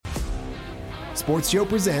Sports Show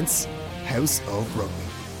presents House of Rugby.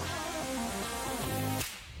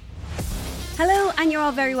 Hello, and you're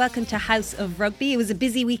all very welcome to House of Rugby. It was a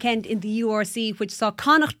busy weekend in the URC, which saw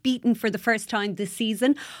Connacht beaten for the first time this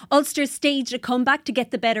season. Ulster staged a comeback to get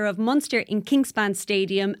the better of Munster in Kingspan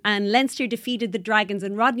Stadium, and Leinster defeated the Dragons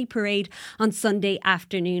in Rodney Parade on Sunday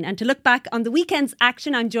afternoon. And to look back on the weekend's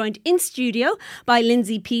action, I'm joined in studio by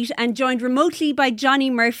Lindsay Peat and joined remotely by Johnny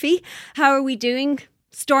Murphy. How are we doing?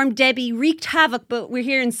 Storm Debbie wreaked havoc, but we're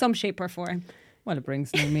here in some shape or form. Well, it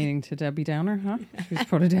brings no meaning to Debbie Downer, huh? She's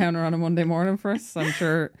put a downer on a Monday morning for us. I'm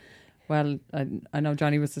sure, well, I know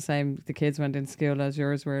Johnny was the same. The kids went in school as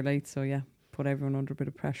yours were late. So, yeah, put everyone under a bit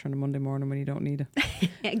of pressure on a Monday morning when you don't need it.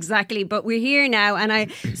 Exactly. But we're here now. And I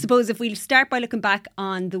suppose if we start by looking back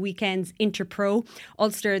on the weekend's Interpro,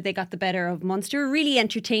 Ulster, they got the better of Munster. Really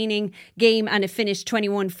entertaining game, and it finished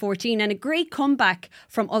 21-14. And a great comeback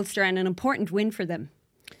from Ulster and an important win for them.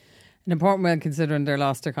 An important one considering their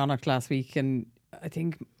loss to Connacht last week. And I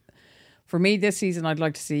think for me this season I'd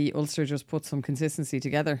like to see Ulster just put some consistency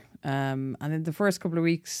together. And in the first couple of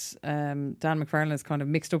weeks Dan McFarlane has kind of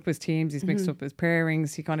mixed up his teams. He's mixed up his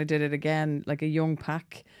pairings. He kind of did it again like a young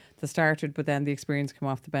pack that started, but then the experience came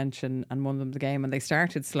off the bench and won them the game. And they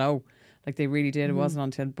started slow. Like they really did. It wasn't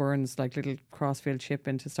until Burns like little crossfield chip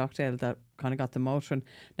into Stockdale that kind of got them motoring.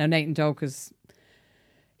 Now Nathan Doak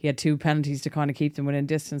he had 2 penalties to kind of keep them within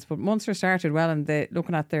distance. But Munster started well, and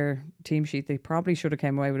looking at their team sheet, they probably should have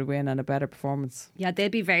came away with a win and a better performance. Yeah, they'll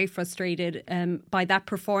be very frustrated by that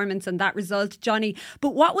performance and that result, Johnny.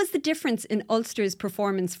 But what was the difference in Ulster's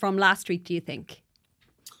performance from last week, do you think?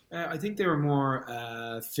 I think they were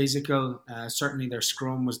more physical. Certainly their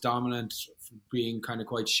scrum was dominant, being kind of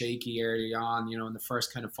quite shaky early on, in the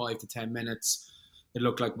first kind of 5 to 10 minutes. It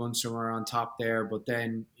looked like Munster were on top there, but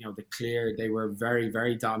then, they were very,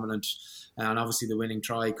 very dominant. And obviously the winning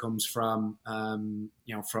try comes from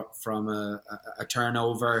from a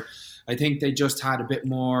turnover. I think they just had a bit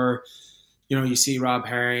more, you see Rob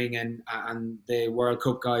Herring and the World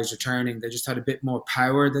Cup guys returning. They just had a bit more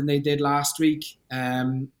power than they did last week.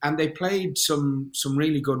 And they played some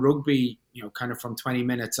really good rugby, kind of from 20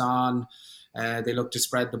 minutes on. They looked to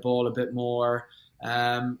spread the ball a bit more.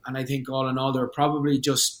 And I think all in all, there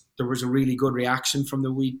was a really good reaction from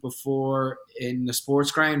the week before in the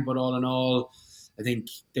sports ground. But all in all, I think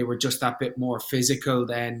they were just that bit more physical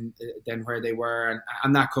than where they were.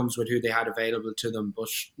 And that comes with who they had available to them. But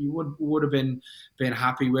you would have been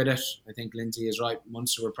happy with it. I think Lindsay is right.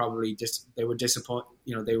 Munster were probably they would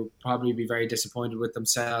probably be very disappointed with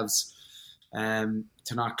themselves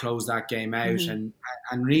to not close that game out. And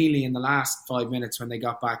really in the last 5 minutes when they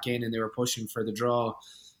got back in and they were pushing for the draw,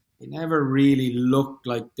 they never really looked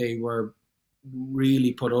like they were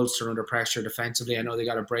really put Ulster under pressure defensively. I know they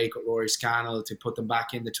got a break with Rory Scannell to put them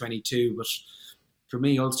back in the 22, but for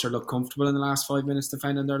me Ulster looked comfortable in the last 5 minutes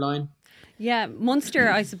defending their line. Yeah, Munster,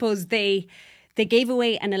 I suppose they gave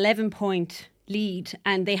away an 11-point lead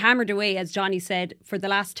and they hammered away, as Johnny said, for the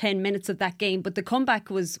last 10 minutes of that game, but the comeback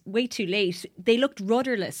was way too late. They looked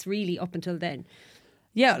rudderless really up until then.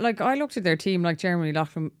 Yeah, like I looked at their team, like Jeremy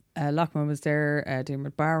Loughman was there,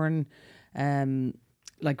 Dermot Barron,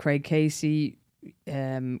 like Craig Casey,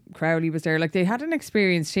 Crowley was there. Like they had an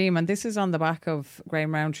experienced team, and this is on the back of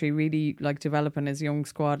Graham Rowntree really like developing his young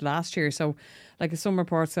squad last year. So like some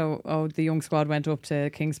reports, the young squad went up to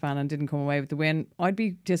Kingspan and didn't come away with the win. I'd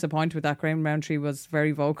be disappointed with that. Graham Rowntree was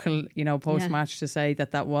very vocal, post-match to say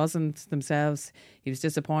that wasn't themselves. He was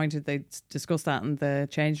disappointed. They discussed that in the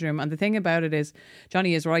changing room. And the thing about it is,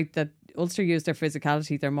 Johnny is right that Ulster used their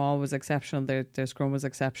physicality. Their maul was exceptional. Their scrum was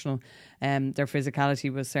exceptional. Their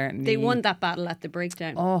physicality was certainly... They won that battle at the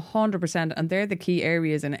breakdown. 100%. And they're the key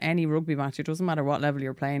areas in any rugby match. It doesn't matter what level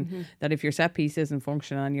you're playing. That if your set piece isn't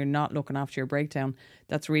functioning and you're not looking after your breakdown,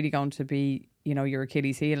 that's really going to be, your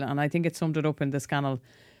Achilles heel. And I think it summed it up in the Scannell,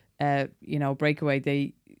 breakaway.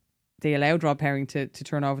 They allowed Rob Herring to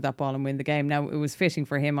turn over that ball and win the game. Now, it was fitting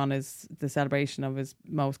for him on the celebration of his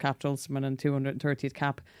most capped Ulsterman and 230th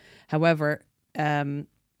cap. However,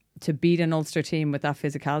 to beat an Ulster team with that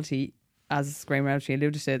physicality, as Graham Rowntree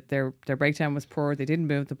alluded to, their breakdown was poor. They didn't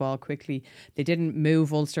move the ball quickly. They didn't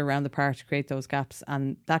move Ulster around the park to create those gaps.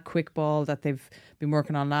 And that quick ball that they've been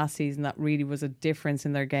working on last season, that really was a difference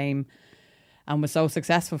in their game and was so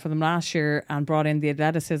successful for them last year and brought in the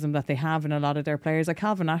athleticism that they have in a lot of their players. Like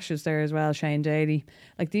Calvin Nash is there as well, Shane Daly.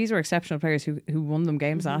 Like these were exceptional players who won them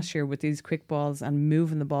games last year with these quick balls and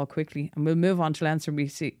moving the ball quickly. And we'll move on to Leinster.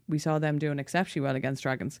 We saw them doing exceptionally well against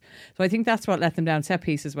Dragons. So I think that's what let them down. Set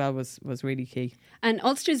piece as well was really key. And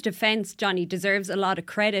Ulster's defence, Johnny, deserves a lot of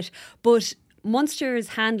credit, but Munster's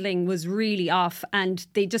handling was really off and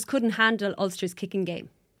they just couldn't handle Ulster's kicking game.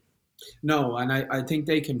 No, and I think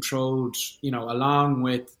they controlled, along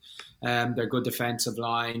with their good defensive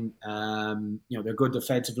line, their good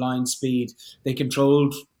defensive line speed, they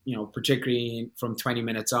controlled, particularly from 20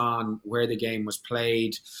 minutes on, where the game was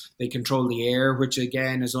played. They controlled the air, which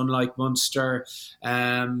again is unlike Munster.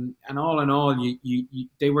 And all in all,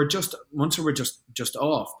 Munster were just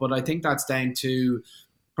off. But I think that's down to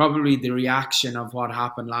probably the reaction of what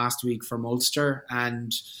happened last week from Ulster.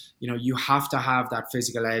 And you have to have that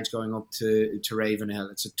physical edge going up to Ravenhill.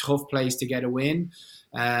 It's a tough place to get a win,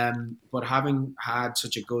 but having had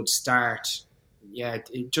such a good start,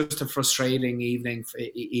 just a frustrating evening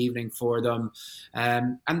for them.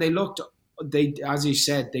 And they as you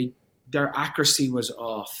said, their accuracy was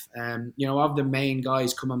off. Of the main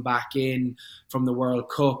guys coming back in from the World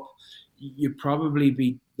Cup, you'd probably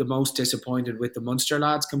be the most disappointed with the Munster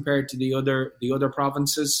lads compared to the other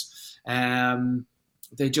provinces.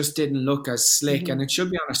 They just didn't look as slick, and it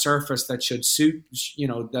should be on a surface that should suit,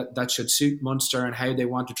 that should suit Munster and how they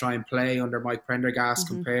want to try and play under Mike Prendergast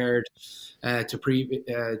compared to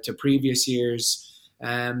previous years.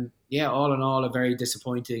 All in all, a very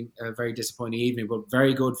disappointing evening, but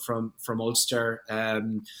very good from Ulster.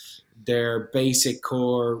 Their basic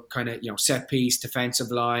core kind of set piece, defensive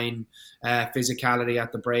line, physicality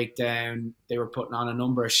at the breakdown. They were putting on a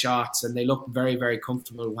number of shots, and they looked very, very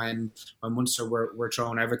comfortable when Munster were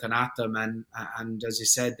throwing everything at them. And as you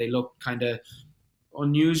said, they looked kind of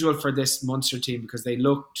unusual for this Munster team because they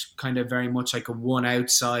looked kind of very much like a one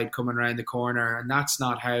outside coming around the corner, and that's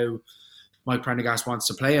not how Mike Prendergast wants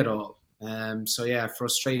to play at all.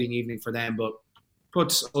 Frustrating evening for them, but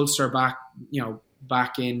puts Ulster back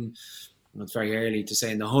in. It's very early to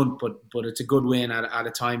say in the hunt, but it's a good win at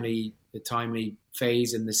a timely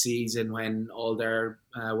phase in the season when all their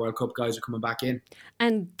World Cup guys are coming back in.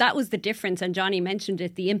 And that was the difference. And Johnny mentioned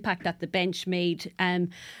it, the impact that the bench made.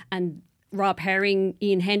 And Rob Herring,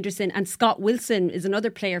 Ian Henderson and Scott Wilson is another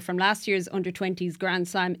player from last year's Under-20s Grand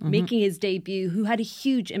Slam making his debut, who had a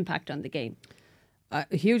huge impact on the game. A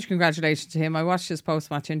huge congratulations to him. I watched his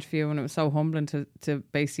post-match interview and it was so humbling to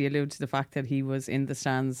basically allude to the fact that he was in the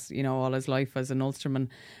stands, all his life as an Ulsterman,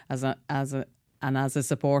 as a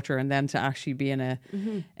supporter, and then to actually be in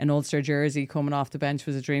an Ulster jersey coming off the bench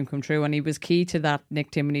was a dream come true. And he was key to that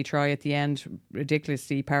Nick Timoney try at the end,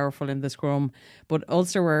 ridiculously powerful in the scrum. But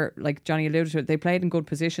Ulster were, like Johnny alluded to it, they played in good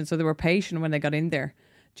position, so they were patient when they got in there,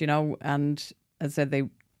 and as I said,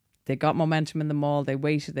 they got momentum in the maul. They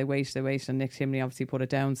waited, and Nick Timoney obviously put it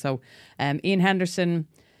down. So Ian Henderson,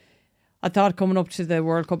 I thought coming up to the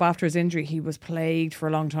World Cup after his injury, he was plagued for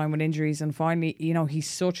a long time with injuries, and finally, he's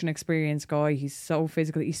such an experienced guy. He's so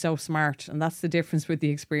physical, he's so smart, and that's the difference with the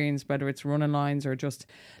experience, whether it's running lines or just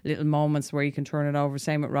little moments where you can turn it over.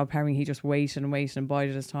 Same with Rob Herring, he just waited and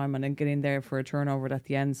bided his time and then get in there for a turnover at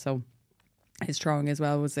the end. So his throwing as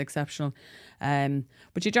well was exceptional.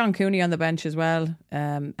 But you John Cooney on the bench as well.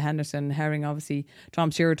 Henderson, Herring, obviously.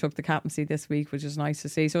 Tom Shearer took the captaincy this week, which is nice to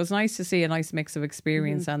see. So it's nice to see a nice mix of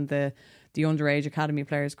experience and the underage academy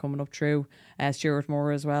players coming up through. Stuart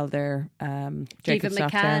Moore as well there. Jacob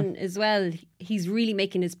McCann as well. He's really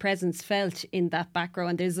making his presence felt in that back row,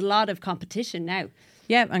 and there's a lot of competition now.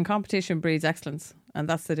 Yeah, and competition breeds excellence. And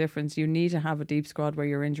that's the difference. You need to have a deep squad where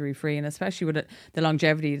you're injury free, and especially with the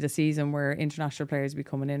longevity of the season where international players will be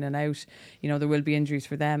coming in and out, there will be injuries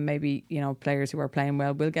for them. Maybe, players who are playing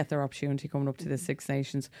well will get their opportunity coming up to the Six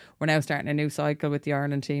Nations. We're now starting a new cycle with the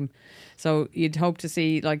Ireland team. So you'd hope to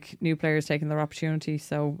see new players taking their opportunity.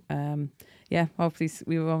 So, hopefully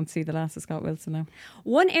we won't see the last of Scott Wilson now.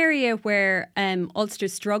 One area where Ulster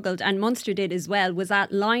struggled, and Munster did as well, was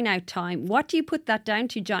at line-out time. What do you put that down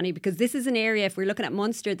to, Johnny? Because this is an area, if we're looking at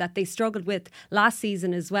Munster, that they struggled with last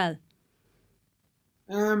season as well.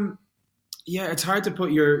 It's hard to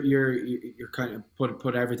put your kind of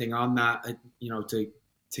put everything on that,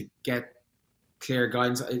 to get clear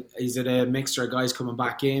guidance. Is it a mixture of guys coming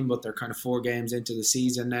back in, but they're kind of 4 games into the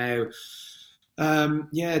season now?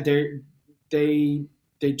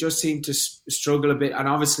 They just seem to struggle a bit, and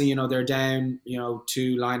obviously they're down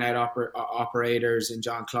 2 line-out operators in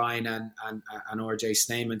John Klein and RJ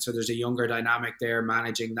Sneyman, so there's a younger dynamic there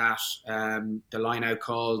managing that. The line-out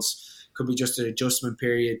calls could be just an adjustment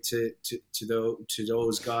period to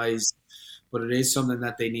those guys, but it is something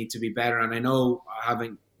that they need to be better. And I know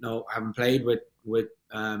having played with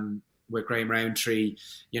with Graham Rowntree,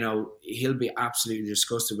 he'll be absolutely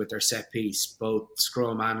disgusted with their set piece, both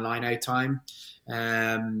scrum and line out time.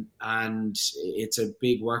 And it's a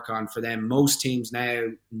big work on for them. Most teams now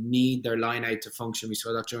need their line out to function. We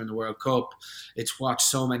saw that during the World Cup. It's what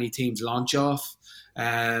so many teams launch off.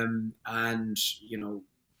 And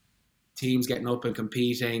teams getting up and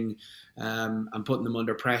competing and putting them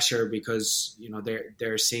under pressure because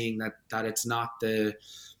they're seeing that it's not the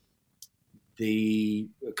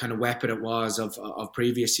kind of weapon it was of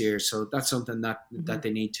previous years. So that's something that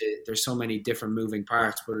they need to. There's so many different moving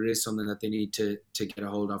parts, but it is something that they need to get a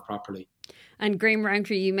hold of properly. And Graham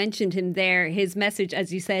Rowntree, you mentioned him there. His message,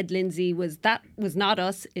 as you said, Lindsay, was that was not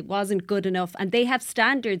us. It wasn't good enough. And they have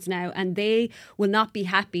standards now, and they will not be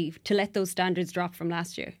happy to let those standards drop from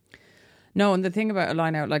last year. No, and the thing about a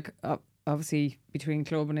line out, like obviously between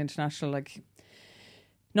club and international, like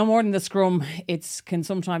no more than the scrum, it can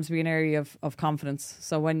sometimes be an area of confidence.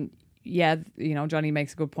 So when, Johnny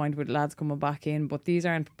makes a good point with lads coming back in, but these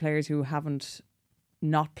aren't players who haven't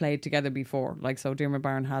not played together before. Like, so Dermot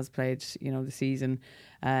Byrne has played, the season.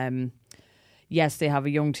 Yes, they have a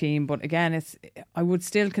young team, but again, I would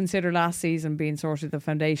still consider last season being sort of the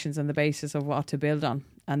foundations and the basis of what to build on.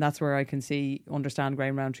 And that's where I can understand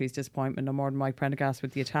Graham Rowntree's disappointment, no more than Mike Prendergast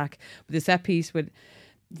with the attack. But the set piece the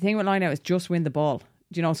thing with line out is just win the ball.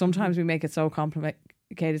 Sometimes we make it so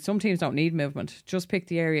complicated. Some teams don't need movement. Just pick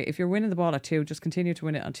the area. If you're winning the ball at 2, just continue to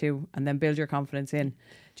win it on 2 and then build your confidence in.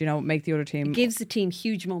 Make the other team... It gives the team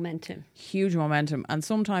huge momentum. Huge momentum. And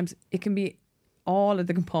sometimes it can be all of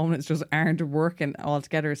the components just aren't working all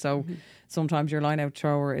together. So sometimes your line-out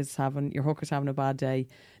thrower your hooker's having a bad day.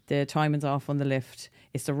 The timing's off on the lift.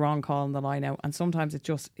 It's the wrong call on the line-out. And sometimes it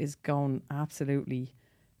just is going absolutely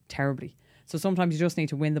terribly. So sometimes you just need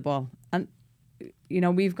to win the ball. And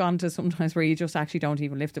we've gone to sometimes where you just actually don't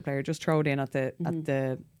even lift the player, just throw it in at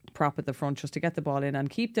the prop at the front just to get the ball in and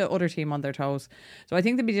keep the other team on their toes. So I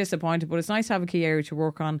think they'd be disappointed, but it's nice to have a key area to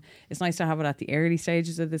work on. It's nice to have it at the early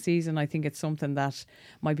stages of the season. I think it's something that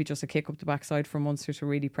might be just a kick up the backside for Munster to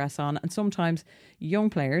really press on. And sometimes young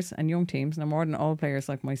players and young teams, no more than all players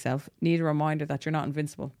like myself, need a reminder that you're not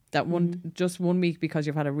invincible. That just 1 week because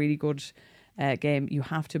you've had a really good game, you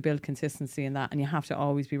have to build consistency in that, and you have to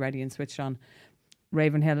always be ready and switched on.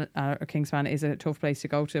 Ravenhill or Kingspan is a tough place to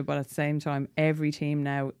go to, but at the same time, every team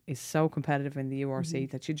now is so competitive in the URC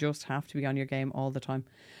that you just have to be on your game all the time.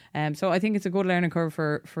 So I think it's a good learning curve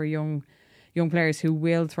for young players who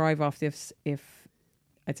will thrive off this. If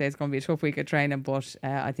I'd say it's going to be a tough week of training, but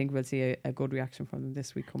I think we'll see a good reaction from them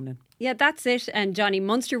this week coming in. Yeah, that's it. And Johnny,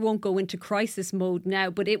 Munster won't go into crisis mode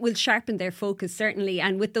now, but it will sharpen their focus, certainly.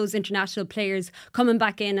 And with those international players coming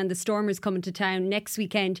back in and the Stormers coming to town next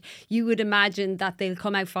weekend, you would imagine that they'll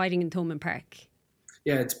come out fighting in Thomond Park.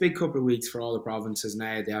 Yeah, it's a big couple of weeks for all the provinces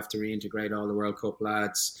now. They have to reintegrate all the World Cup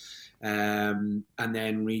lads and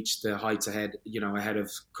then reach the heights ahead of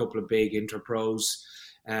a couple of big inter-pros.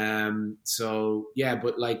 But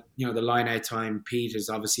the line out time, Pete is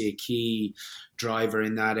obviously a key driver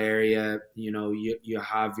in that area. You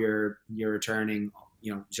have your returning,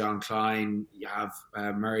 John Klein, you have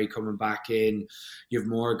Murray coming back in, you have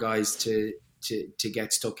more guys to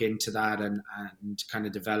get stuck into that and kind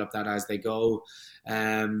of develop that as they go.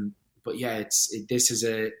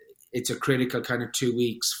 It's a critical kind of 2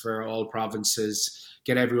 weeks for all provinces.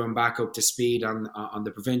 Get everyone back up to speed on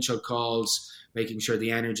the provincial calls, making sure the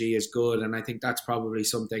energy is good. And I think that's probably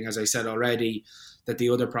something, as I said already, that the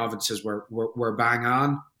other provinces were bang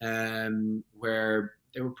on, where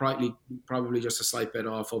they were probably just a slight bit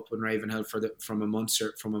off up in Ravenhill from a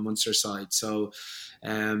Munster side. So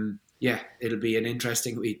it'll be an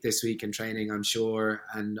interesting week this week in training, I'm sure.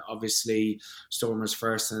 And obviously Stormers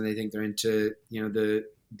first, and I think they're into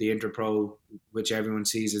the Interpro, which everyone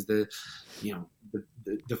sees as the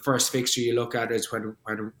first fixture you look at is when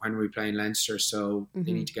we play in Leinster. So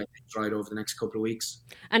they need to get things right over the next couple of weeks.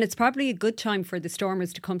 And it's probably a good time for the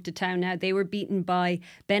Stormers to come to town now. They were beaten by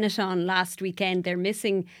Benetton last weekend. They're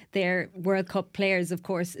missing their World Cup players, of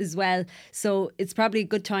course, as well. So it's probably a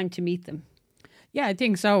good time to meet them. Yeah, I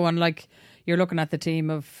think so. And you're looking at the team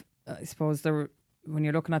of, I suppose when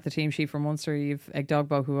you're looking at the team sheet for Munster, you've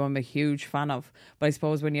Egdogbo, who I'm a huge fan of. But I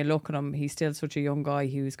suppose when you look at him, he's still such a young guy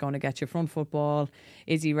who's going to get you front football.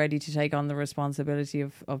 Is he ready to take on the responsibility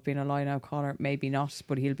of being a line-out caller? Maybe not,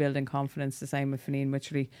 but he'll build in confidence. The same with Fineen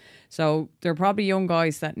Wycherley. So they're probably young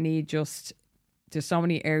guys that need there's so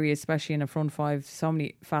many areas, especially in a front five, so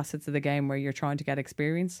many facets of the game where you're trying to get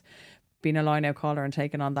experience. Being a line-out caller and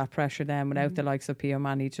taking on that pressure then without the likes of P.O.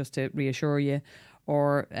 Manny just to reassure you,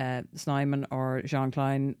 or Snyman or Jean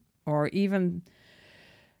Klein, or even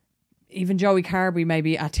even Joey Carberry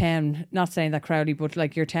maybe at 10, not saying that Crowley, but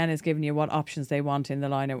like your 10 is giving you what options they want in the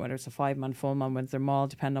lineup, whether it's a 5-man, full man, whether they're mauled,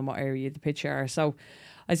 depending on what area of the pitch you are. So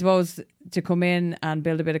I suppose to come in and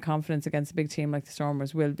build a bit of confidence against a big team like the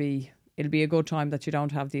Stormers it'll be a good time that you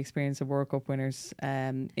don't have the experience of World Cup winners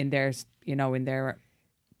in their, in their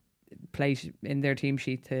place, in their team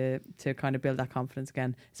sheet to kind of build that confidence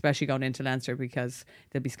again, especially going into Leinster, because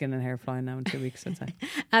they'll be skin and hair flying now in 2 weeks, I'd say.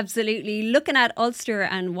 Absolutely. Looking at Ulster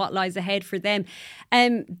and what lies ahead for them,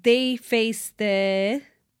 they face the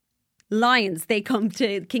Lions. They come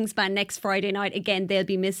to Kingspan next Friday night. Again, they'll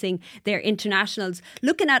be missing their internationals.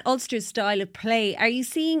 Looking at Ulster's style of play, are you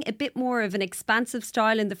seeing a bit more of an expansive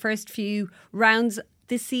style in the first few rounds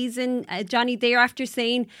this season? Johnny, they're after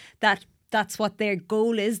saying that that's what their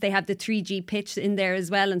goal is. They have the 3G pitch in there as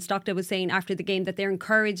well. And Stockdale was saying after the game that they're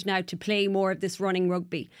encouraged now to play more of this running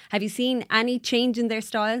rugby. Have you seen any change in their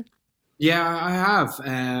style? Yeah, I have.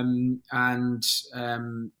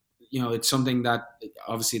 It's something that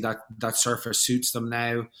obviously that surface suits them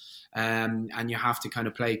now. And you have to kind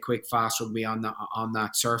of play quick, fast rugby on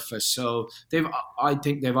that surface. So I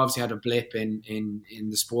think they've obviously had a blip in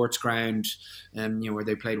the sports ground, where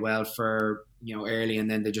they played well for early and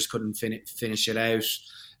then they just couldn't finish it out.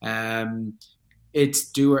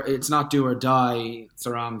 It's not do or die. It's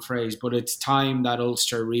the wrong phrase, but it's time that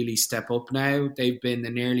Ulster really step up now. They've been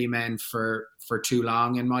the nearly men for too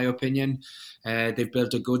long, in my opinion. They've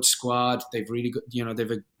built a good squad. They've really good,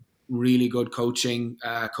 they've a really good coaching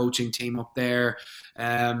team up there.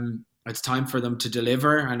 It's time for them to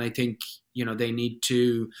deliver, and I think they need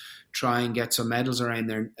to try and get some medals around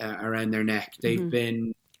their neck. They've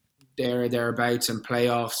been thereabouts in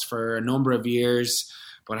playoffs for a number of years,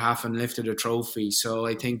 but haven't lifted a trophy. So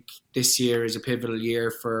I think this year is a pivotal year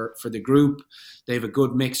for the group. They have a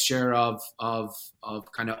good mixture of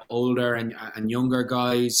kind of older and younger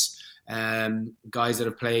guys. Guys that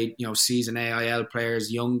have played, seasoned AIL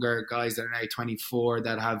players, younger guys that are now 24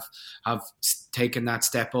 that have taken that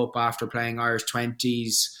step up after playing Irish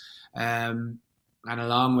 20s. And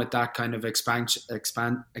along with that kind of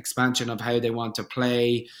expansion of how they want to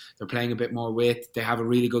play, they're playing a bit more width. They have a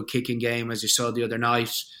really good kicking game, as you saw the other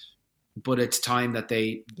night. But it's time that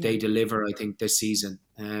they deliver, I think, this season.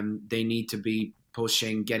 They need to be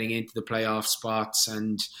pushing, getting into the playoff spots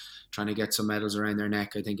and trying to get some medals around their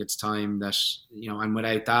neck. I think it's time that, and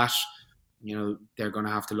without that, they're going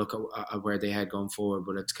to have to look at where they head going forward.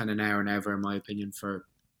 But it's kind of now or never, in my opinion, for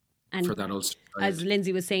that Ulster. As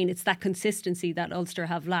Lindsay was saying, it's that consistency that Ulster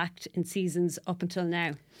have lacked in seasons up until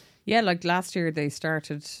now. Yeah, like last year they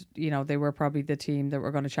started, they were probably the team that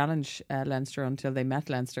were going to challenge Leinster until they met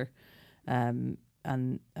Leinster, and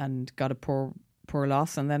got a poor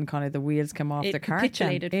loss, and then kind of the wheels came off the cart.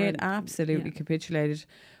 It absolutely capitulated.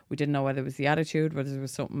 We didn't know whether it was the attitude, whether there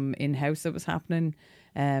was something in-house that was happening.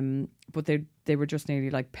 But they were just nearly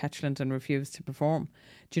like petulant and refused to perform.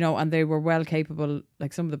 And they were well capable,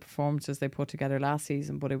 like some of the performances they put together last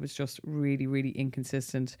season, but it was just really, really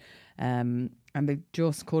inconsistent. And they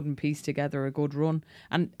just couldn't piece together a good run.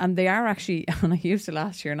 And they are actually, and I used it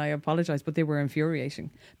last year and I apologise, but they were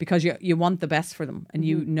infuriating because you want the best for them and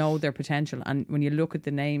you know their potential. And when you look at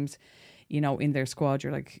the names, in their squad,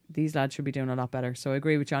 you're like, these lads should be doing a lot better. So I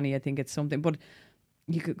agree with Johnny. I think it's something, but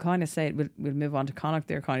you could kind of say it. We'll move on to Connacht.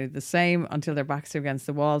 They're kind of the same until their backs are against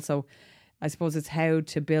the wall. So I suppose it's how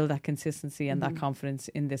to build that consistency and that confidence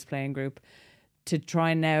in this playing group to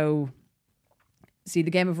try and now see the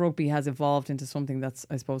game of rugby has evolved into something that's,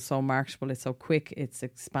 I suppose, so marketable. It's so quick, it's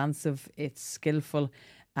expansive, it's skillful,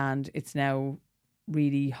 and it's now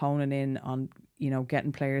really honing in on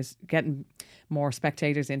getting more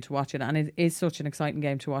spectators in to watch it. And it is such an exciting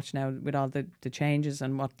game to watch now with all the changes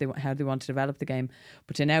and how they want to develop the game.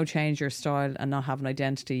 But to now change your style and not have an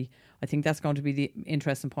identity, I think that's going to be the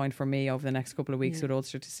interesting point for me over the next couple of weeks with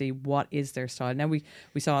Ulster, to see what is their style. Now we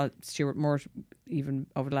saw Stuart Moore even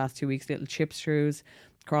over the last 2 weeks, little chip throughs,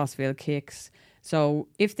 crossfield kicks. So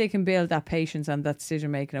if they can build that patience and that decision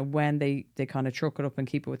making, and when they kind of truck it up and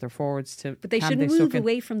keep it with their forwards, but they shouldn't move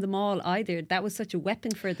away from the maul either. That was such a weapon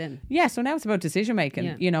for them. Yeah, so now it's about decision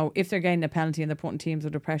making. Yeah. If they're getting a penalty and they're putting teams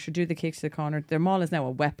under pressure, do the kicks to the corner. Their maul is now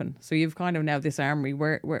a weapon. So you've kind of now this armory.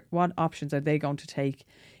 Where what options are they going to take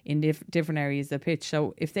in different areas of the pitch?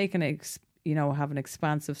 So if they can have an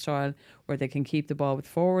expansive style where they can keep the ball with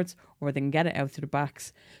forwards or they can get it out to the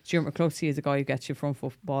backs. Stuart McCluskey is a guy who gets you front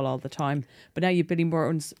foot ball all the time. But now you've Billy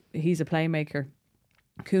Burns, he's a playmaker.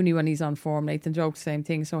 Cooney when he's on form, Nathan Joke, same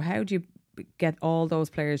thing. So how do you get all those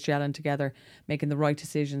players gelling together, making the right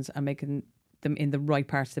decisions and making them in the right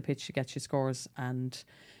parts of the pitch to get you scores and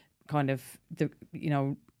kind of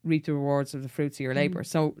reap the rewards of the fruits of your labour.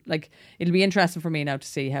 So like it'll be interesting for me now to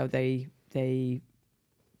see how they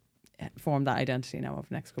form that identity now over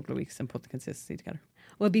the next couple of weeks and put the consistency together.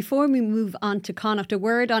 Well, before we move on to Connacht, a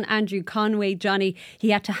word on Andrew Conway, Johnny.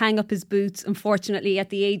 He had to hang up his boots, unfortunately, at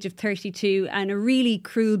the age of 32, and a really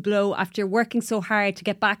cruel blow after working so hard to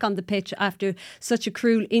get back on the pitch after such a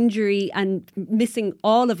cruel injury and missing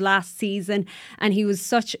all of last season. And he was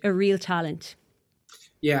such a real talent.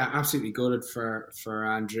 Yeah, absolutely gutted for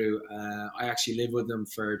Andrew. I actually lived with him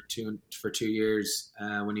for 2 years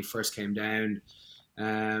when he first came down.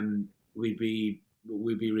 We'd be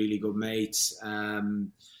really good mates.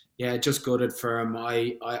 Just gutted for him.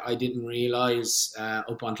 I didn't realise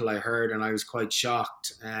up until I heard, and I was quite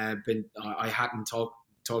shocked. I hadn't talked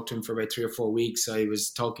to him for about 3 or 4 weeks. I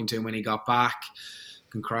was talking to him when he got back,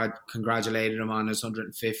 congratulated him on his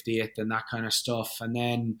 150th and that kind of stuff. And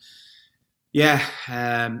then,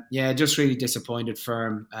 just really disappointed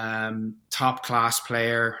for him. Top class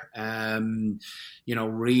player.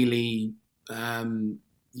 Really.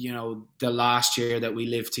 The last year that we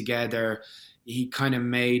lived together, he kind of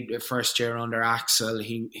made the first year under Axel.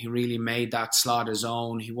 He really made that slot his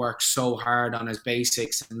own. He worked so hard on his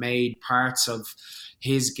basics and made parts of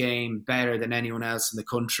his game better than anyone else in the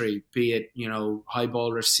country, be it, high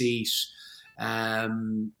ball receipt,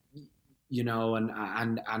 and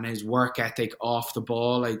his work ethic off the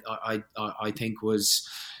ball, I think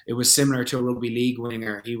it was similar to a rugby league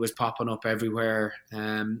winger. He was popping up everywhere.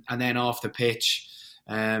 And then off the pitch,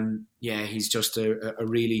 he's just a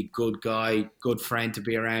really good guy, good friend to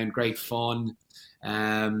be around, great fun.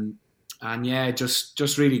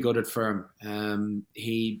 Just really gutted for him.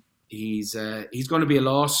 He's going to be a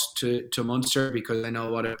loss to Munster, because I know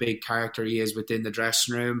what a big character he is within the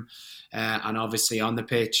dressing room, and obviously on the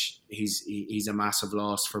pitch he's a massive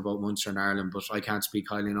loss for both Munster and Ireland. But I can't speak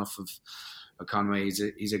highly enough of Conway.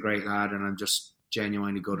 He's a great lad, and I'm just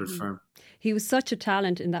genuinely gutted for him. He was such a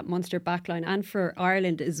talent in that Munster backline and for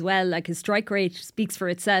Ireland as well. Like, his strike rate speaks for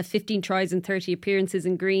itself. 15 tries and 30 appearances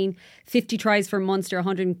in green, 50 tries for Munster,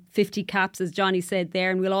 150 caps, as Johnny said there.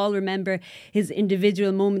 And we'll all remember his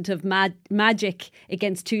individual moment of magic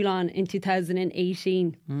against Toulon in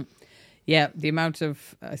 2018. Yeah, the amount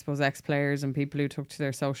of, I suppose, ex-players and people who took to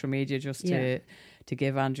their social media just to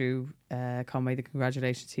give Andrew Conway the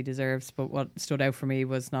congratulations he deserves. But what stood out for me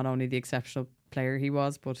was not only the exceptional player he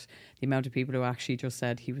was, but the amount of people who actually just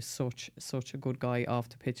said he was such a good guy off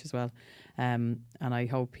the pitch as well. And I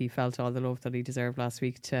hope he felt all the love that he deserved last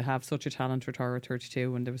week. To have such a talent retire at 32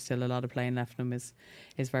 when there was still a lot of playing left in him is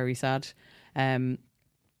very sad.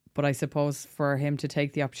 But I suppose for him to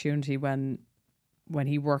take the opportunity when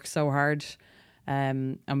he worked so hard,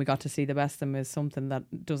 and we got to see the best of him, is something that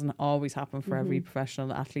doesn't always happen for every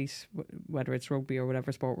professional athlete, whether it's rugby or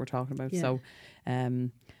whatever sport we're talking about. So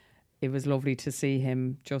it was lovely to see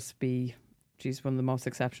him just be one of the most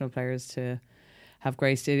exceptional players to have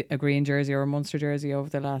graced a green jersey or a Munster jersey over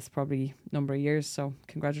the last probably number of years. So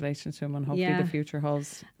congratulations to him, and hopefully the future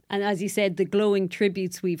holds. And as you said, the glowing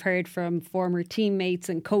tributes we've heard from former teammates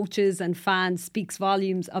and coaches and fans speaks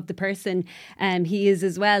volumes of the person he is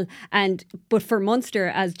as well. But for Munster,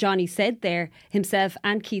 as Johnny said there, himself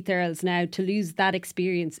and Keith Earls now, to lose that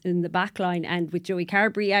experience in the backline, and with Joey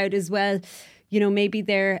Carberry out as well, maybe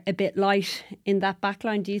they're a bit light in that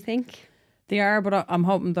backline, do you think? They are, but I'm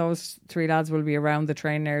hoping those three lads will be around the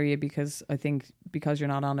training area, because I think because you're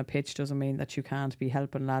not on a pitch doesn't mean that you can't be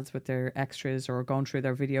helping lads with their extras or going through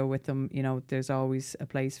their video with them. There's always a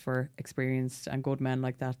place for experienced and good men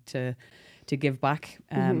like that to give back,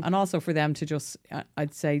 and also for them to just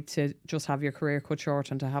have your career cut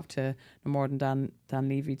short, and to have to, no more than Dan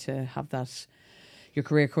Levy, to have that your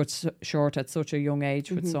career cut short at such a young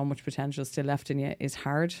age with so much potential still left in you is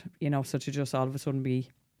hard. So to just all of a sudden be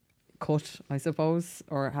cut, I suppose,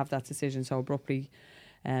 or have that decision so abruptly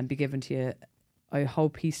be given to you. I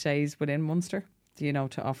hope he stays within Munster,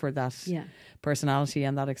 to offer that personality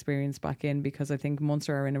and that experience back in, because I think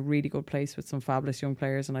Munster are in a really good place with some fabulous young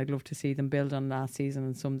players, and I'd love to see them build on last season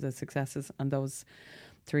and some of the successes, and those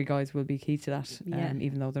three guys will be key to that.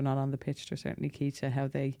 Even though they're not on the pitch, they're certainly key to how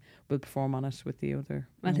they will perform on it with the other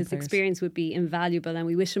Well, his players. Experience would be invaluable, and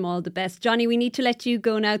we wish him all the best. Johnny, we need to let you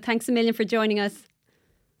go now. Thanks a million for joining us.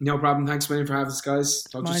 No problem. Thanks a million for having us, guys.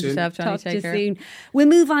 Talk to you soon. Yourself, Johnny. Talk to you soon. We'll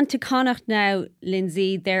move on to Connacht now,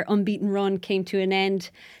 Lindsay. Their unbeaten run came to an end.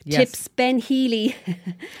 Yes. Tips Ben Healy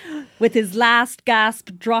with his last gasp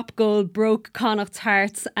drop goal broke Connacht's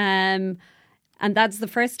hearts. And that's the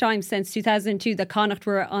first time since 2002 that Connacht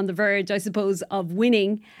were on the verge, I suppose, of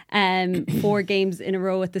winning 4 games in a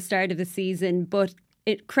row at the start of the season. But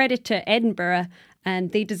credit to Edinburgh,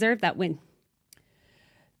 and they deserve that win.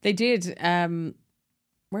 They did.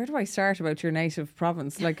 Where do I start about your native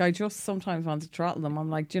province? Like, I just sometimes want to throttle them. I'm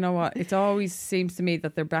like, do you know what? It always seems to me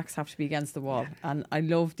that their backs have to be against the wall. And I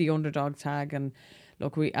love the underdog tag. And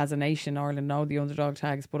look, we as a nation, Ireland, know the underdog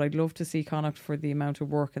tags. But I'd love to see Connacht for the amount of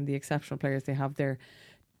work and the exceptional players they have there,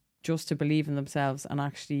 just to believe in themselves and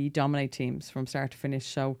actually dominate teams from start to finish.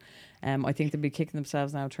 So I think they'll be kicking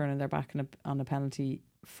themselves now, turning their back on a penalty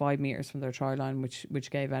 5 metres from their try line, which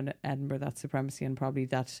gave Edinburgh that supremacy, and probably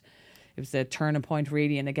that it was the turning point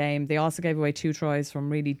really in a game. They also gave away 2 tries from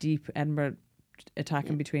really deep. Edinburgh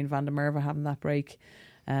attacking between Van der Merwe having that break,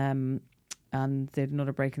 and they had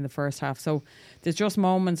another break in the first half. So there's just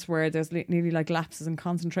moments where there's nearly like lapses in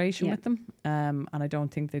concentration with them, and I don't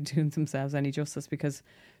think they're doing themselves any justice, because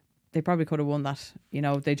they probably could have won that. You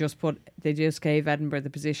know, they just gave Edinburgh the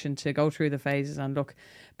position to go through the phases. And look,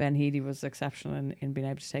 Ben Healy was exceptional in being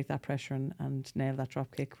able to take that pressure and nail that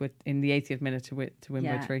drop kick in the 80th minute to win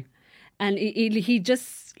by 3. And he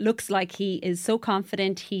just looks like he is so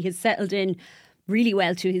confident. He has settled in really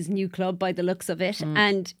well to his new club by the looks of it.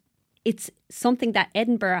 And it's something that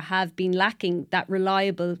Edinburgh have been lacking, that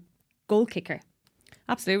reliable goal kicker.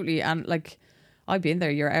 Absolutely. And like, I've been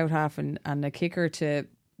there, you're out half and a kicker to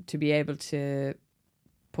be able to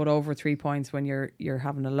put over 3 points when you're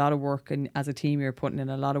having a lot of work, and as a team you're putting in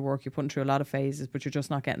a lot of work, you're putting through a lot of phases, but you're just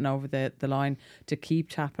not getting over the line, to keep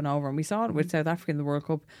tapping over. And we saw it with South Africa in the World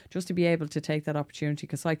Cup, just to be able to take that opportunity,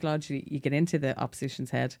 because psychologically you get into the opposition's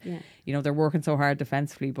head. You know, they're working so hard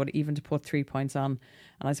defensively, but even to put 3 points on.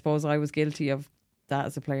 And I suppose I was guilty of that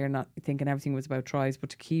as a player, not thinking everything was about tries, but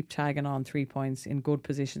to keep tagging on 3 points in good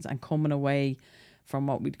positions and coming away from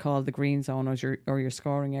what we'd call the green zone or your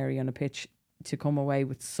scoring area on a pitch, to come away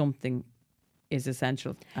with something is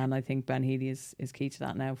essential. And I think Ben Healy is key to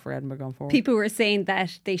that now for Edinburgh going forward. People were saying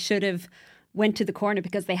that they should have went to the corner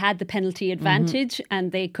because they had the penalty advantage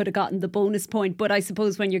and they could have gotten the bonus point. But I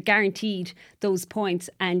suppose when you're guaranteed those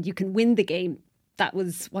points and you can win the game, that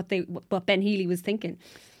was what Ben Healy was thinking.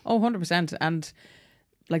 Oh, 100%. And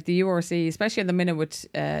like the URC, especially at the minute with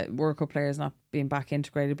World Cup players not being back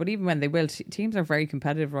integrated, but even when they will, teams are very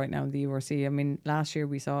competitive right now in the URC. I mean, last year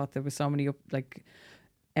we saw there was so many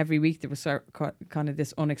every week there was kind of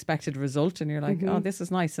this unexpected result, and you're like, oh, this is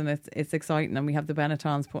nice and it's exciting. And we have the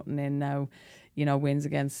Benettons putting in now, you know, wins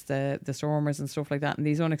against the Stormers and stuff like that, and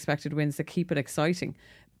these unexpected wins that keep it exciting,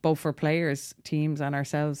 both for players, teams, and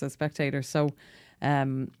ourselves as spectators. So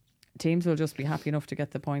teams will just be happy enough to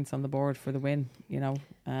get the points on the board for the win, you know.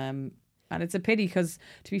 And it's a pity because,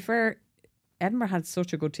 to be fair, Edinburgh had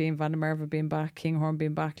such a good team. Van der Merwe being back, Kinghorn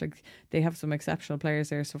being back, like they have some exceptional players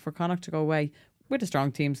there. So for Connacht to go away with the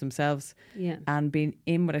strong teams themselves and being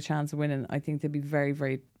in with a chance of winning, I think they'd be very,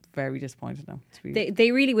 very, very disappointed now.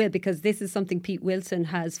 They really will, because this is something Pete Wilson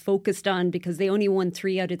has focused on, because they only won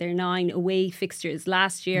 3 out of their 9 away fixtures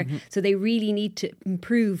last year. So they really need to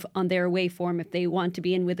improve on their away form if they want to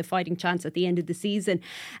be in with a fighting chance at the end of the season.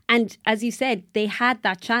 And as you said, they had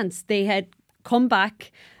that chance. They had come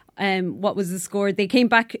back. What was the score? They came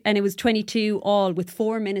back and it was 22-all with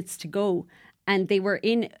 4 minutes to go, and they were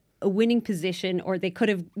in a winning position, or they could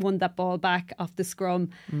have won that ball back off the scrum.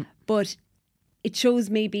 But it shows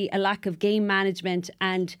maybe a lack of game management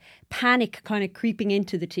and panic kind of creeping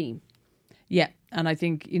into the team. Yeah, and I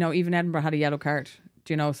think, you know, even Edinburgh had a yellow card,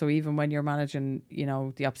 do you know, so even when you're managing, you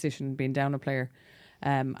know, the opposition being down a player.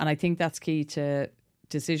 And I think that's key to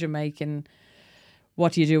decision making.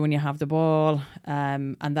 What do you do when you have the ball?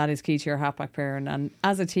 And that is key to your halfback pair. And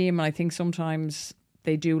as a team, I think sometimes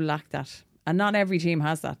they do lack that. And not every team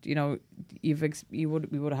has that. You know, we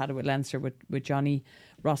would have had it with Leinster with Johnny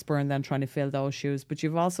Ross Byrne then trying to fill those shoes. But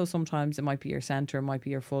you've also sometimes, it might be your centre, it might be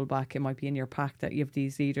your fullback, it might be in your pack, that you have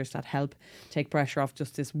these leaders that help take pressure off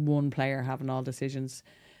just this one player having all decisions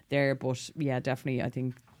there. But yeah, definitely, I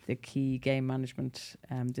think the key game management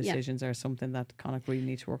decisions are something that Connacht really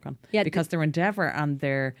need to work on. Yeah, because their endeavour and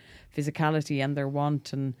their physicality and their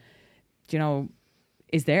want and, you know,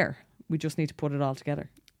 is there. We just need to put it all together.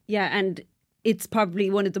 Yeah, and it's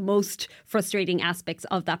probably one of the most frustrating aspects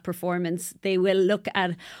of that performance. They will look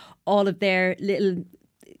at all of their little,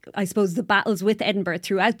 I suppose, the battles with Edinburgh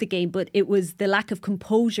throughout the game, but it was the lack of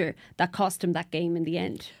composure that cost them that game in the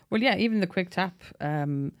end. Well, yeah, even the quick tap,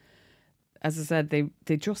 as I said,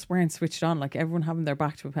 they just weren't switched on. Like everyone having their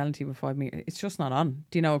back to a penalty with 5 metres, it's just not on,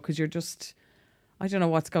 do you know, because you're just, I don't know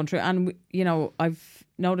what's going through. And, you know, I've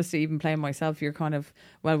noticed it even playing myself, you're kind of,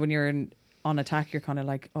 well, when you're on attack, you're kind of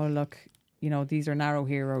like, oh, look, you know, these are narrow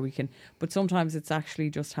here, or we can, but sometimes it's actually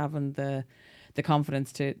just having the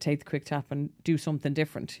confidence to take the quick tap and do something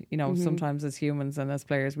different. You know, sometimes as humans and as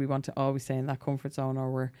players, we want to always stay in that comfort zone, or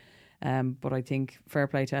we're But I think fair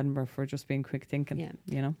play to Edinburgh for just being quick thinking,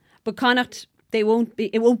 you know. But Connacht, it won't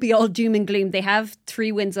be all doom and gloom. They have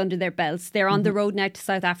 3 wins under their belts. They're on the road now to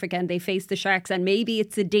South Africa and they face the Sharks, and maybe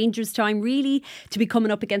it's a dangerous time really to be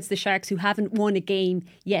coming up against the Sharks, who haven't won a game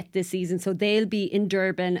yet this season. So they'll be in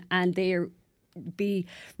Durban and they'll be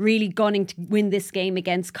really gunning to win this game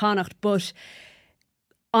against Connacht. But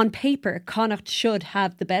on paper, Connacht should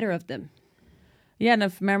have the better of them. Yeah, and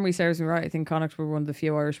if memory serves me right, I think Connacht were one of the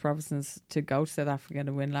few Irish provinces to go to South Africa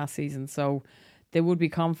and win last season. So they would be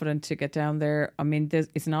confident to get down there. I mean,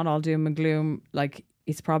 it's not all doom and gloom. Like,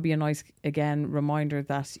 it's probably a nice, again, reminder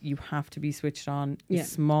that you have to be switched on. Yeah.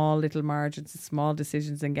 Small little margins, small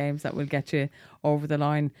decisions in games that will get you over the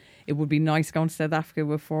line. It would be nice going to South Africa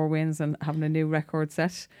with 4 wins and having a new record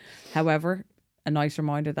set. However, a nice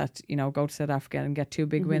reminder that, you know, go to South Africa and get 2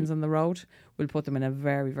 big wins on the road will put them in a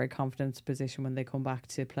very, very confident position when they come back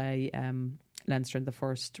to play Leinster in the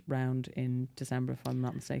first round in December, if I'm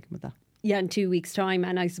not mistaken with that. Yeah, in 2 weeks' time.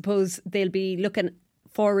 And I suppose they'll be looking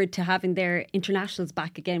forward to having their internationals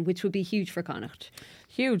back again, which would be huge for Connacht.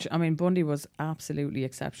 Huge. I mean, Bundy was absolutely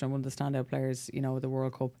exceptional. One of the standout players, you know, of the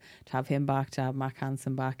World Cup. To have him back, to have Mac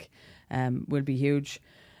Hansen back, will be huge.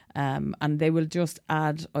 And they will just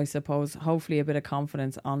add, I suppose, hopefully a bit of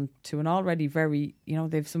confidence on to an already very, you know,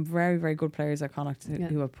 they've some very, very good players at Connacht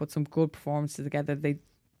who have put some good performances together. They,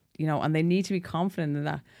 you know, and they need to be confident in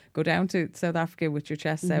that. Go down to South Africa with your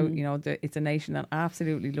chest out. You know, it's a nation that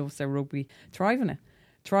absolutely loves their rugby. Thrive in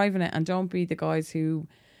it, and don't be the guys who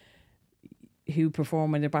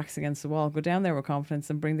perform when their backs against the wall. Go down there with confidence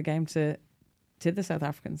and bring the game to the South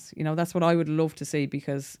Africans. You know, that's what I would love to see,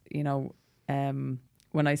 because, you know,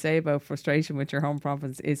 when I say about frustration with your home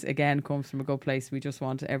province, is again comes from a good place. We just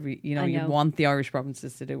want you want the Irish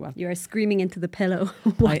provinces to do well. You're screaming into the pillow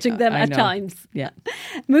watching them at times. Yeah.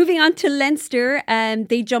 Moving on to Leinster,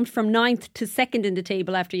 they jumped from 9th to 2nd in the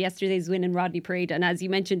table after yesterday's win in Rodney Parade. And as you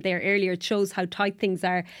mentioned there earlier, it shows how tight things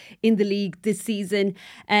are in the league this season.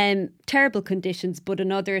 Terrible conditions, but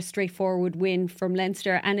another straightforward win from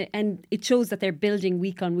Leinster, and it shows that they're building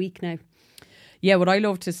week on week now. Yeah, what I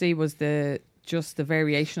loved to see was just the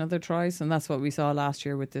variation of their tries, and that's what we saw last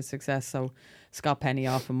year with the success. So Scott Penny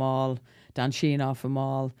off a maul, Dan Sheehan off a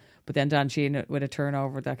maul, but then Dan Sheehan with a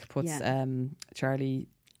turnover that puts Charlie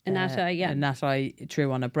Anatai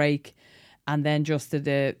through on a break, and then just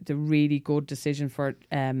the really good decision for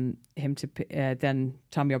him to then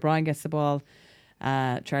Tommy O'Brien gets the ball,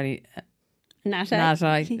 Charlie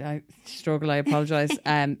Natai, I struggle, I apologise,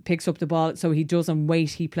 picks up the ball, so he doesn't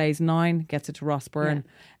wait, he plays 9, gets it to Ross Byrne,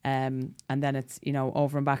 and then it's, you know,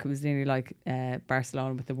 over and back. It was nearly like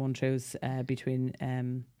Barcelona with the 1-2s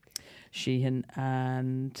between Sheehan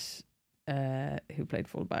and who played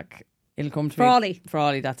fullback. It'll come to Frawley.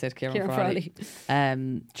 Frawley, that's it, Kieran Frawley.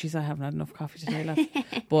 Jeez, I haven't had enough coffee today, lad.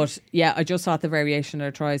 But yeah, I just thought the variation of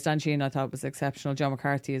their tries. Dan Sheehan I thought was exceptional. John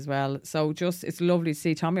McCarthy as well. So just, it's lovely to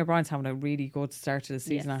see. Tommy O'Brien's having a really good start to the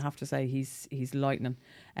season. Yes. I have to say he's lightning.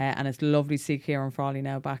 And it's lovely to see Kieran Frawley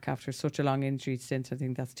now back after such a long injury stint. I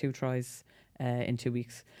think that's 2 tries in 2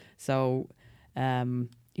 weeks. So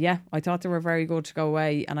yeah, I thought they were very good to go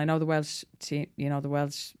away. And I know the Welsh team, you know, the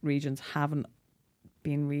Welsh regions haven't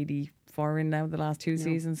been really foreign now the last 2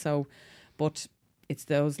 seasons. So, but it's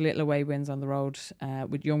those little away wins on the road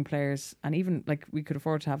with young players, and even like we could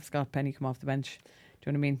afford to have Scott Penny come off the bench. Do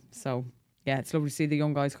you know what I mean? So yeah, it's lovely to see the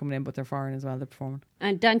young guys coming in, but they're foreign as well. They're performing.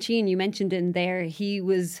 And Dan Sheehan, you mentioned in there, he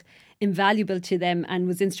was invaluable to them and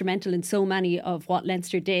was instrumental in so many of what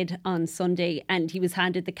Leinster did on Sunday, and he was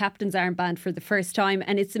handed the captain's armband for the first time.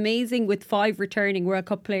 And it's amazing with 5 returning World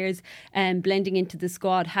Cup players blending into the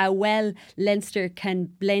squad, how well Leinster can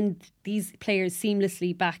blend these players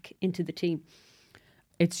seamlessly back into the team.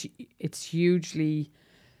 It's hugely,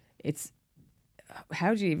 it's,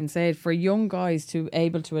 how do you even say it, for young guys to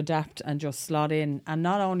able to adapt and just slot in, and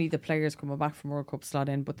not only the players coming back from World Cup slot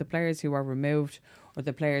in, but the players who are removed or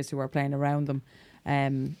the players who are playing around them.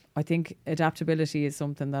 I think adaptability is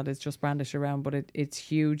something that is just brandished around, but it's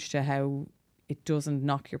huge to how it doesn't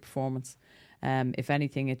knock your performance. If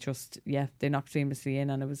anything, it just, they knocked seamlessly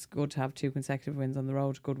in, and it was good to have 2 consecutive wins on the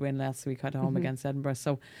road. Good win last week at home against Edinburgh.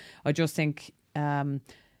 So I just think I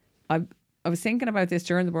was thinking about this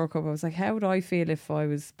during the World Cup. I was like, how would I feel if I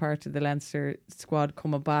was part of the Leinster squad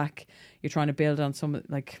coming back? You're trying to build on some,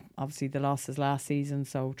 like, obviously the losses last season,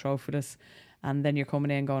 so trophyless. And then you're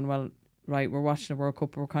coming in going, well, right, we're watching the World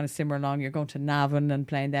Cup, we're kind of simmering along. You're going to Navan and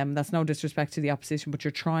playing them. That's no disrespect to the opposition, but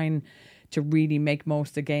you're trying to really make most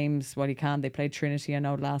of the games while you can. They played Trinity, I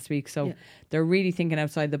know, last week. So they're really thinking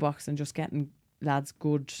outside the box and just getting lads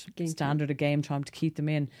good standard of game time to keep them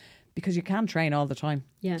in. because you can't train all the time.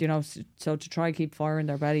 Yeah. You know, so to try keep firing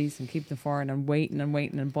their bellies and keep them firing and waiting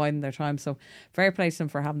and biding their time. So fair play to them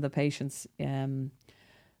for having the patience. And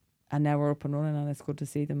now we're up and running, and it's good to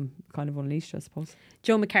see them kind of unleashed, I suppose.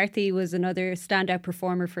 Joe McCarthy was another standout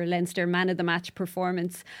performer for Leinster, man of the match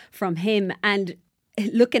performance from him. And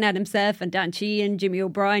looking at himself and Dan Sheehan, Jimmy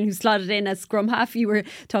O'Brien, who slotted in as scrum half. You were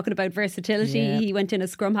talking about versatility. Yeah. He went in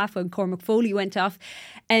as scrum half when Cormac Foley went off.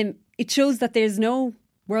 It shows that there's no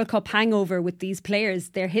World Cup hangover with these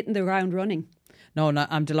players. They're hitting the ground running. No,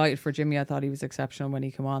 I'm delighted for Jimmy. I thought he was exceptional when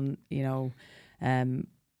he came on, you know,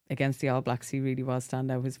 against the All Blacks. He really was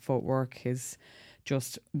standout. His footwork, his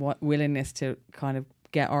just willingness to kind of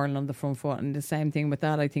get Ireland on the front foot. And the same thing with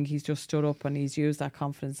that, I think he's just stood up and he's used that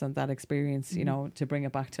confidence and that experience, you know, to bring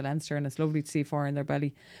it back to Leinster. And it's lovely to see fire in their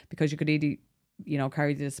belly, because you could either, you know,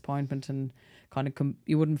 carry the disappointment and kind of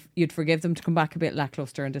you'd forgive them to come back a bit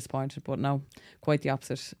lacklustre and disappointed, but no, quite the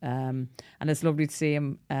opposite. And it's lovely to see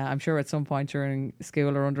him. I'm sure at some point during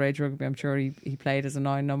school or underage rugby, I'm sure he played as a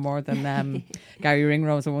 9 no more than Gary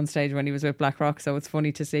Ringrose at one stage when he was with Blackrock. So it's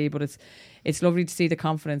funny to see, but it's lovely to see the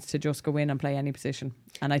confidence to just go in and play any position.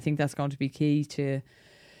 And I think that's going to be key to,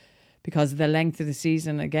 because of the length of the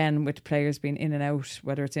season, again, with players being in and out,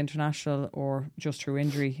 whether it's international or just through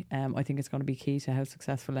injury, I think it's going to be key to how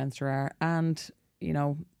successful Leinster are. And, you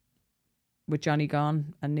know, with Johnny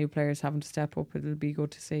gone and new players having to step up, it'll be good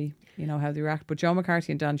to see, you know, how they react. But Joe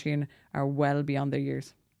McCarthy and Dan Sheehan are well beyond their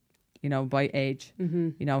years, you know, by age.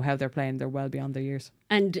 You know, how they're playing, they're well beyond their years.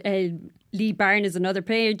 And Lee Barron is another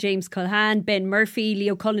player, James Culhan, Ben Murphy,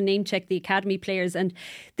 Leo Cullen, name check the academy players, and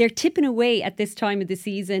they're tipping away at this time of the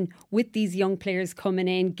season with these young players coming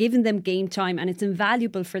in, giving them game time, and it's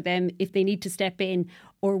invaluable for them if they need to step in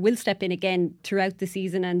or will step in again throughout the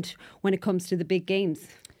season and when it comes to the big games.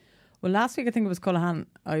 Well, last week I think it was Culhan,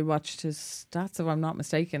 I watched his stats, if I'm not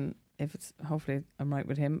mistaken, hopefully I'm right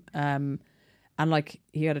with him, and like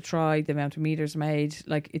he had a try, the amount of meters made,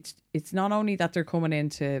 like it's not only that they're coming in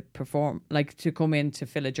to perform, like to come in to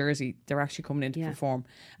fill a jersey, they're actually coming in to perform.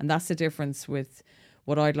 And that's the difference with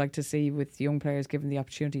what I'd like to see with young players given the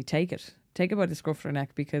opportunity. Take it by the scruff of their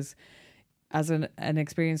neck, because as an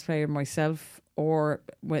experienced player myself, or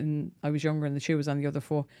when I was younger and the shoe was on the other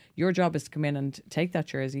foot, your job is to come in and take that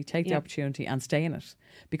jersey, take the opportunity and stay in it.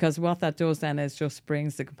 Because what that does then is just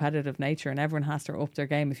brings the competitive nature, and everyone has to up their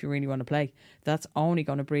game if you really want to play. That's only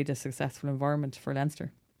going to breed a successful environment for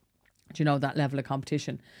Leinster. Do you know, that level of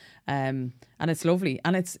competition? And it's lovely.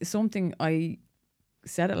 And it's something, I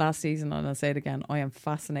said it last season and I'll say it again, I am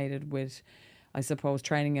fascinated with, I suppose,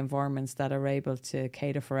 training environments that are able to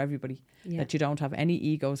cater for everybody. That you don't have any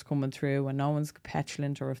egos coming through and no one's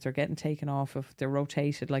petulant, or if they're getting taken off, if they're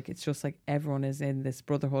rotated, like it's just like everyone is in this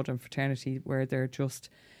brotherhood and fraternity where they're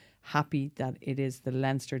just happy that it is the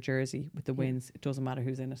Leinster jersey with the wins. It doesn't matter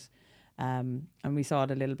who's in it. And we saw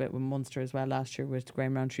it a little bit with Munster as well last year with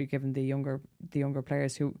Graham Rowntree giving the younger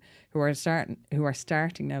players who are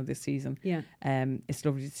starting now this season. It's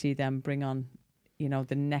lovely to see them bring on, you know,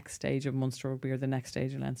 the next stage of Munster rugby or the next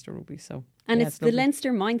stage of Leinster rugby. So, and it's the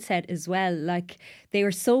Leinster mindset as well. Like, they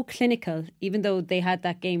were so clinical, even though they had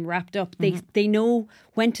that game wrapped up. They know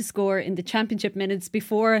when to score in the championship minutes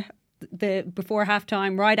before half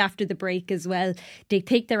time, right after the break as well. They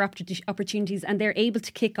take their opportunities and they're able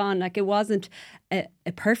to kick on. Like, it wasn't a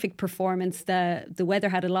perfect performance. The weather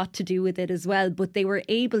had a lot to do with it as well, but they were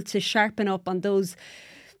able to sharpen up on those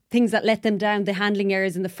things that let them down, the handling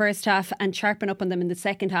errors in the first half, and sharpen up on them in the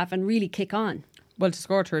second half and really kick on. Well, to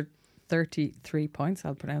score to 33 points,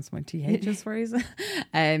 I'll pronounce my THs for you,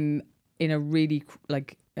 in a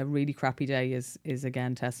really crappy day is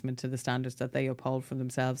again testament to the standards that they uphold for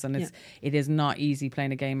themselves. And it is not easy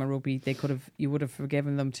playing a game of rugby. You would have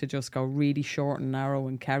forgiven them to just go really short and narrow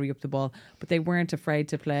and carry up the ball, but they weren't afraid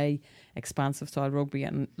to play expansive style rugby.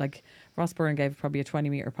 And like Ross Byrne gave probably a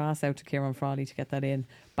 20-metre pass out to Kieran Frawley to get that in,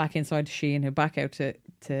 back inside to Sheehan, who back out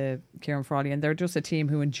to Kieran Frawley, and they're just a team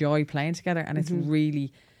who enjoy playing together, and it's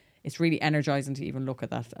really energising to even look at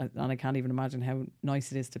that. And I can't even imagine how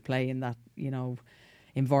nice it is to play in that, you know,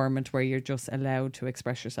 environment where you're just allowed to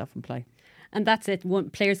express yourself and play. And that's it.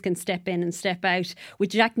 Players can step in and step out. With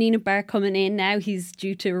Jack Nienaber coming in now, he's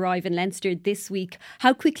due to arrive in Leinster this week.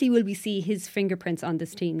 How quickly will we see his fingerprints on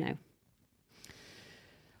this team now?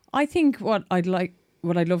 I think what I'd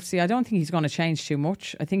love to see, I don't think he's going to change too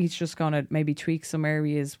much. I think he's just going to maybe tweak some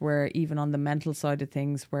areas where, even on the mental side of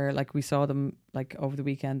things, where like we saw them like over the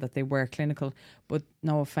weekend, that they were clinical, but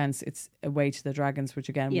no offence, it's away to the Dragons, which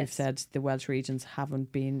again, we've said the Welsh regions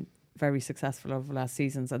haven't been very successful over the last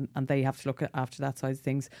seasons, and they have to look at after that side of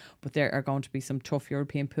things. But there are going to be some tough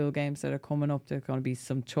European pool games that are coming up. There are going to be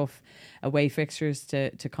some tough away fixtures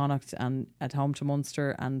to Connacht and at home to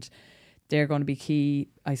Munster, and they're going to be key,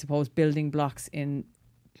 I suppose, building blocks in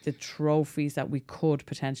the trophies that we could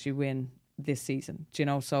potentially win this season. Do you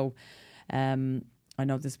know? So I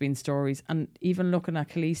know there's been stories, and even looking at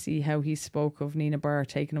Khaleesi, how he spoke of Nina Barr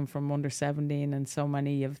taking him from under 17 and so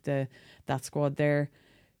many of that squad there,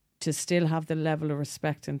 to still have the level of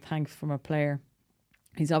respect and thanks from a player.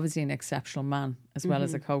 He's obviously an exceptional man as well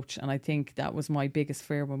as a coach, and I think that was my biggest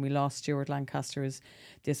fear when we lost Stuart Lancaster, is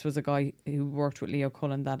this was a guy who worked with Leo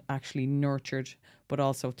Cullen that actually nurtured but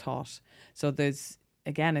also taught. So there's,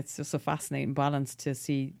 again, it's just a fascinating balance to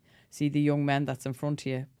see the young men that's in front of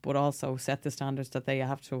you, but also set the standards that they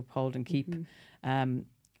have to uphold and keep.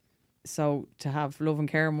 So to have love and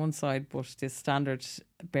care on one side, but this standard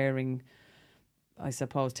bearing, I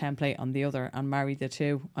suppose, template on the other, and marry the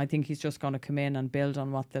two. I think he's just going to come in and build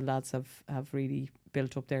on what the lads have really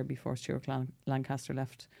built up there before Stuart Lancaster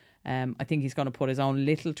left. I think he's going to put his own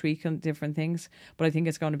little tweak on different things, but I think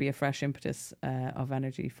it's going to be a fresh impetus of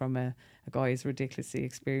energy from a guy who's ridiculously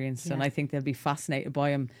experienced. And I think they'll be fascinated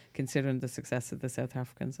by him, considering the success of the South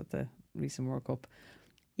Africans at the recent World Cup.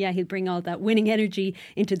 Yeah, he'll bring all that winning energy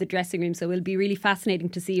into the dressing room. So it'll be really fascinating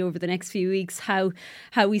to see over the next few weeks how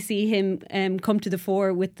we see him come to the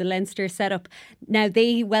fore with the Leinster setup. Now,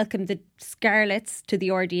 they welcome the Scarlets to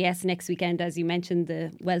the RDS next weekend. As you mentioned,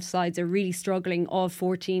 the Welsh sides are really struggling. All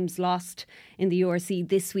 4 teams lost in the URC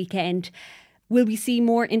this weekend. Will we see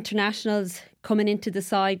more internationals coming into the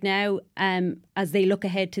side now as they look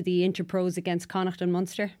ahead to the Interpros against Connacht and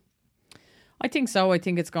Munster? I think so. I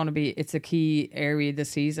think it's a key area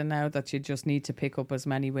this season now that you just need to pick up as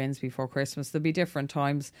many wins before Christmas. There'll be different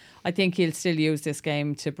times. I think he'll still use this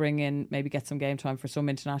game to bring in, maybe get some game time for some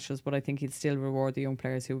internationals, but I think he'll still reward the young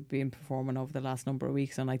players who've been performing over the last number of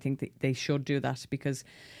weeks, and I think they should do that, because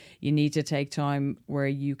you need to take time where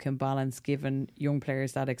you can balance giving young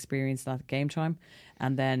players that experience, that game time,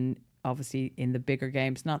 and then obviously in the bigger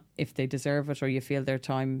games, not if they deserve it or you feel their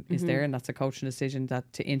time is there, and that's a coaching decision,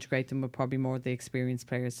 that to integrate them with probably more the experienced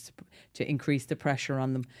players to increase the pressure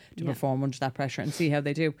on them to perform under that pressure and see how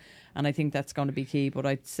they do. And I think that's going to be key. But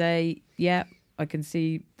I'd say, I can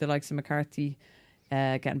see the likes of McCarthy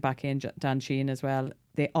getting back in, Dan Sheehan as well.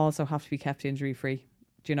 They also have to be kept injury free.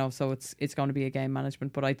 You know, so it's going to be a game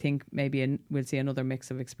management, but I think maybe we'll see another mix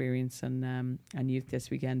of experience and youth this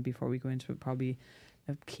weekend before we go into probably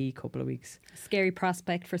a key couple of weeks. Scary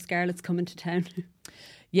prospect for Scarlets coming to town.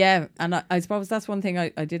 Yeah, and I suppose that's one thing I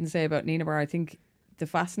didn't say about Nina Barr. I think the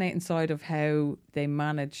fascinating side of how they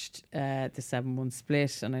managed the 7-1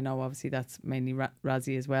 split, and I know obviously that's mainly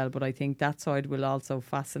Razzie as well, but I think that side will also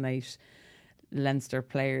fascinate Leinster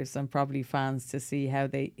players and probably fans to see how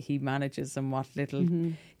he manages and what little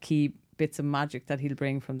key bits of magic that he'll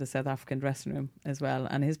bring from the South African dressing room as well.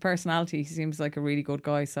 And his personality, he seems like a really good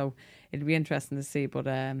guy, so it'll be interesting to see. But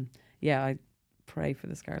I pray for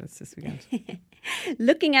the Scarlets this weekend.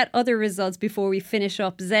 Looking at other results before we finish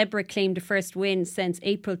up, Zebra claimed a first win since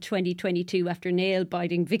April 2022 after a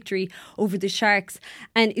nail-biting victory over the Sharks,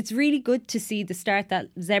 and it's really good to see the start that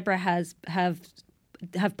Zebra have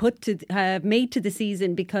made to the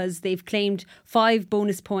season, because they've claimed 5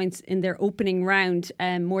 bonus points in their opening round,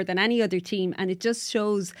 more than any other team, and it just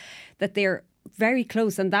shows that they're very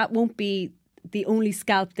close, and that won't be the only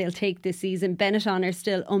scalp they'll take this season. Benetton are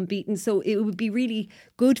still unbeaten, so it would be really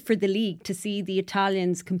good for the league to see the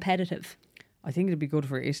Italians competitive. I think it'd be good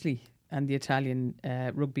for Italy and the Italian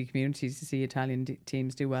rugby communities to see Italian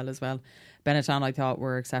teams do well as well. Benetton, I thought,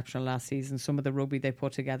 were exceptional last season. Some of the rugby they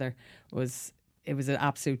put together was an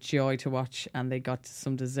absolute joy to watch, and they got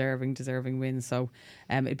some deserving wins. So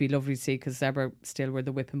it'd be lovely to see, because Zebra still were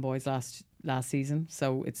the whipping boys last season.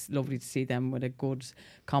 So it's lovely to see them with a good,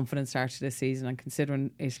 confident start to this season. And considering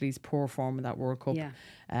Italy's poor form in that World Cup,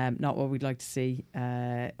 not what we'd like to see.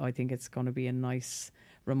 I think it's going to be a nice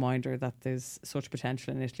reminder that there's such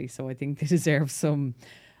potential in Italy. So I think they deserve some,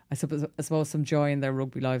 I suppose some joy in their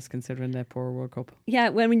rugby lives, considering their poor World Cup. Yeah,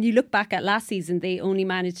 well, when you look back at last season, they only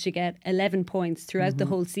managed to get 11 points throughout the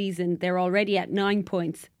whole season. They're already at 9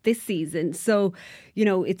 points this season. So, you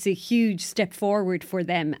know, it's a huge step forward for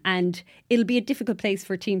them, and it'll be a difficult place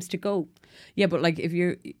for teams to go. Yeah, but like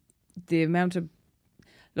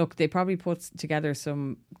they probably put together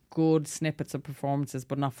some good snippets of performances,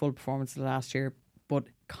 but not full performances last year. But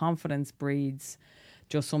confidence breeds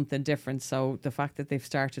just something different. So the fact that they've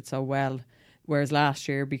started so well, whereas last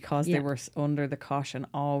year, because they were under the cosh and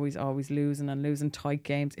always losing tight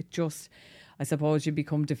games, I suppose you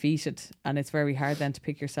become defeated, and it's very hard then to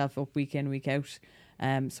pick yourself up week in, week out.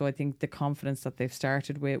 So I think the confidence that they've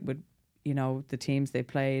started with the teams they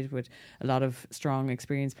played, with a lot of strong,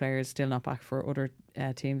 experienced players still not back for other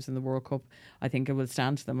teams in the World Cup, I think it will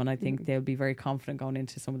stand to them, and I think they'll be very confident going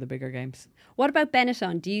into some of the bigger games. What about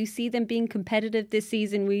Benetton? Do you see them being competitive this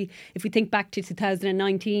season? If we think back to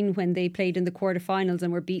 2019 when they played in the quarterfinals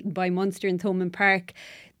and were beaten by Munster in Thomond Park,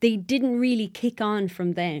 they didn't really kick on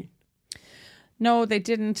from then. No, they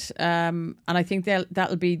didn't, and I think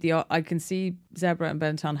that'll be I can see Zebra and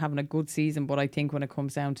Benetton having a good season, but I think when it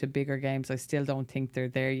comes down to bigger games, I still don't think they're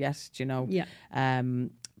there yet. Yeah.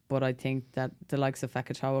 But I think that the likes of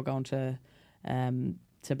Fakatoa going to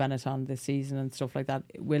Benetton this season and stuff like that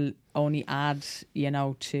will only add,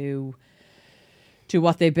 to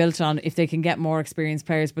what they built on if they can get more experienced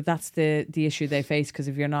players. But that's the issue they face, because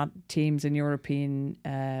if you're not teams in European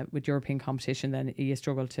with European competition, then you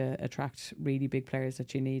struggle to attract really big players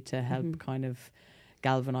that you need to help kind of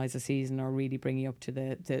galvanise a season or really bring you up to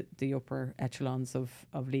the upper echelons of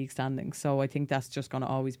league standing. So I think that's just going to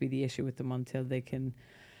always be the issue with them until they can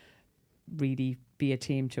really be a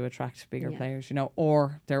team to attract bigger players,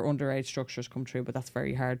 or their underage structures come true. But that's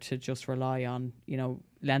very hard to just rely on.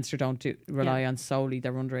 Leinster don't rely on solely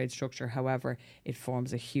their underage structure. However, it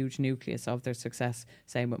forms a huge nucleus of their success.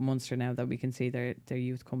 Same with Munster now that we can see their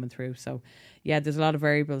youth coming through. So, there's a lot of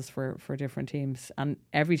variables for different teams, and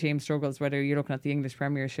every team struggles. Whether you're looking at the English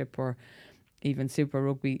Premiership or even Super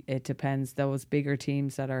Rugby, it depends. Those bigger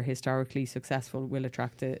teams that are historically successful will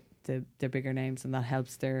attract the bigger names, and that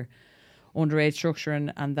helps their underage structure,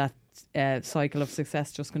 and that cycle of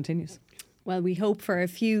success just continues. Well, we hope for a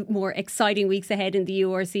few more exciting weeks ahead in the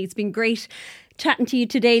URC. It's been great chatting to you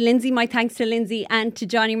today, Lindsay. My thanks to Lindsay and to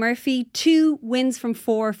Johnny Murphy. 2 wins from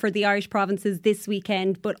 4 for the Irish provinces this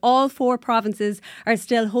weekend, but all 4 provinces are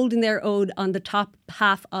still holding their own on the top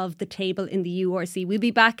half of the table in the URC. We'll be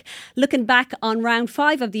back looking back on round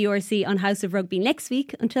 5 of the URC on House of Rugby next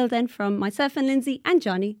week. Until then, from myself and Lindsay and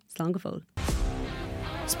Johnny, slán go fóill.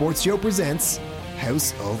 Sports Show presents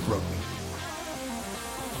House of Rugby.